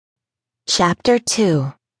Chapter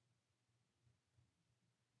 2.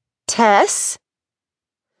 Tess?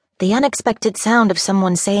 The unexpected sound of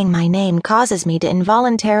someone saying my name causes me to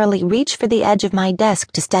involuntarily reach for the edge of my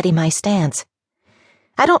desk to steady my stance.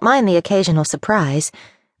 I don't mind the occasional surprise,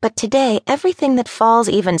 but today everything that falls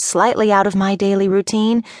even slightly out of my daily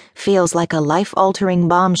routine feels like a life-altering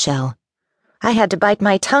bombshell. I had to bite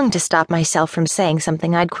my tongue to stop myself from saying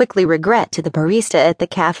something I'd quickly regret to the barista at the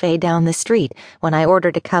cafe down the street when I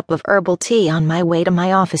ordered a cup of herbal tea on my way to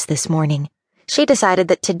my office this morning. She decided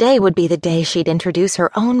that today would be the day she'd introduce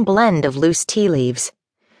her own blend of loose tea leaves.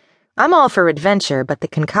 I'm all for adventure, but the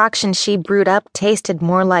concoction she brewed up tasted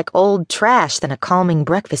more like old trash than a calming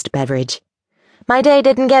breakfast beverage. My day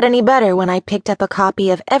didn't get any better when I picked up a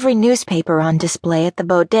copy of every newspaper on display at the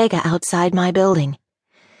bodega outside my building.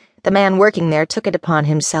 The man working there took it upon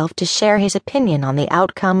himself to share his opinion on the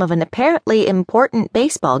outcome of an apparently important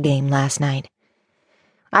baseball game last night.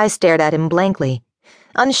 I stared at him blankly,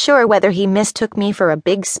 unsure whether he mistook me for a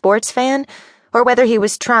big sports fan or whether he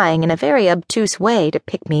was trying in a very obtuse way to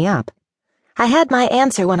pick me up. I had my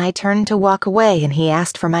answer when I turned to walk away and he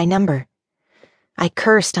asked for my number. I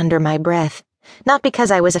cursed under my breath, not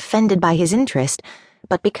because I was offended by his interest,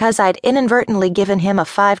 but because I'd inadvertently given him a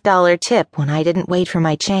 $5 tip when I didn't wait for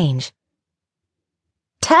my change.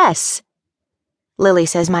 Tess! Lily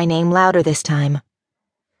says my name louder this time.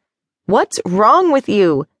 What's wrong with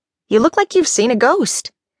you? You look like you've seen a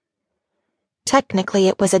ghost. Technically,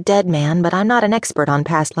 it was a dead man, but I'm not an expert on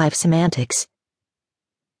past life semantics.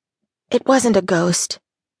 It wasn't a ghost.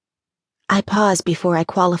 I pause before I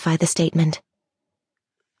qualify the statement.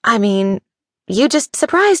 I mean, you just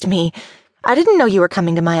surprised me. I didn't know you were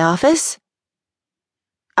coming to my office.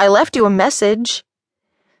 I left you a message.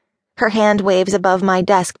 Her hand waves above my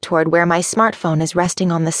desk toward where my smartphone is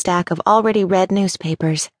resting on the stack of already read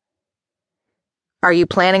newspapers. Are you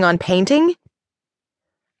planning on painting?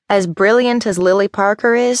 As brilliant as Lily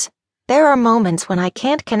Parker is, there are moments when I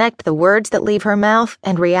can't connect the words that leave her mouth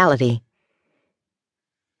and reality.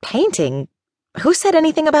 Painting? Who said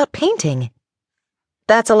anything about painting?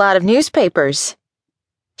 That's a lot of newspapers.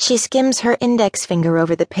 She skims her index finger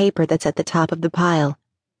over the paper that's at the top of the pile.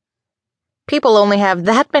 People only have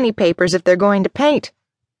that many papers if they're going to paint.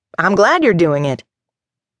 I'm glad you're doing it.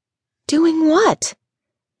 Doing what?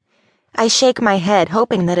 I shake my head,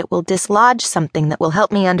 hoping that it will dislodge something that will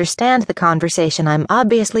help me understand the conversation I'm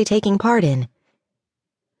obviously taking part in.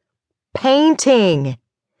 Painting!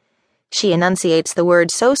 She enunciates the word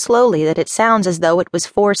so slowly that it sounds as though it was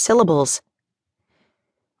 4 syllables.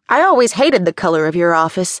 I always hated the color of your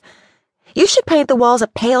office. You should paint the walls a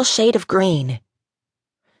pale shade of green.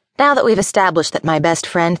 Now that we've established that my best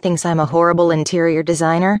friend thinks I'm a horrible interior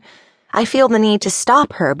designer, I feel the need to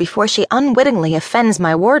stop her before she unwittingly offends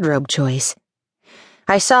my wardrobe choice.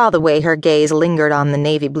 I saw the way her gaze lingered on the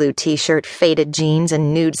navy blue t-shirt, faded jeans,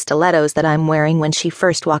 and nude stilettos that I'm wearing when she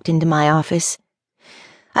first walked into my office.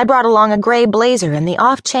 I brought along a gray blazer in the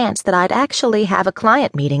off chance that I'd actually have a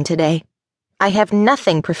client meeting today. I have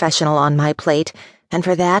nothing professional on my plate, and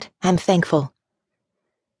for that, I'm thankful.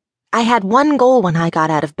 I had one goal when I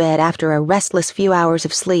got out of bed after a restless few hours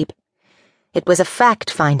of sleep. It was a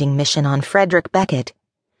fact-finding mission on Frederick Beckett.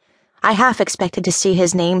 I half expected to see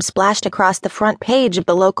his name splashed across the front page of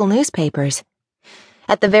the local newspapers.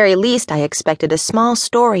 At the very least, I expected a small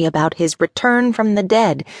story about his return from the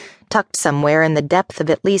dead, tucked somewhere in the depth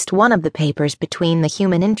of at least one of the papers between the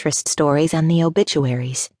human interest stories and the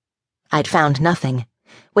obituaries. I'd found nothing,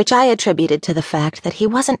 which I attributed to the fact that he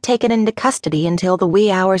wasn't taken into custody until the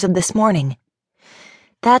wee hours of this morning.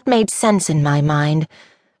 That made sense in my mind,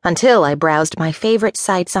 until I browsed my favorite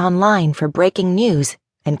sites online for breaking news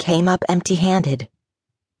and came up empty-handed.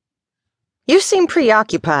 You seem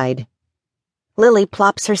preoccupied. Lily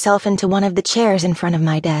plops herself into one of the chairs in front of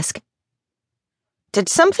my desk. Did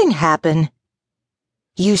something happen?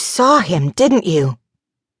 You saw him, didn't you?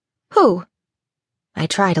 Who? I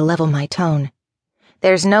try to level my tone.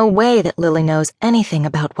 There's no way that Lily knows anything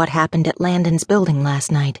about what happened at Landon's building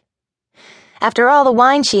last night. After all the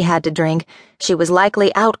wine she had to drink, she was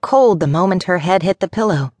likely out cold the moment her head hit the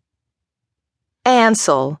pillow.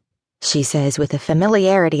 Ansel, she says with a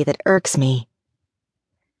familiarity that irks me.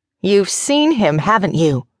 You've seen him, haven't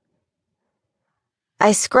you?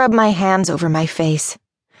 I scrub my hands over my face.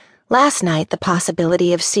 Last night, the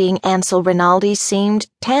possibility of seeing Ansel Rinaldi seemed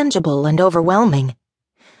tangible and overwhelming.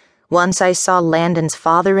 Once I saw Landon's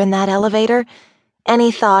father in that elevator, any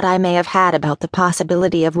thought I may have had about the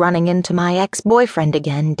possibility of running into my ex-boyfriend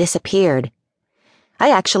again disappeared.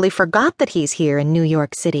 I actually forgot that he's here in New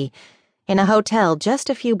York City, in a hotel just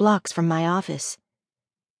a few blocks from my office.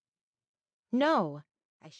 No.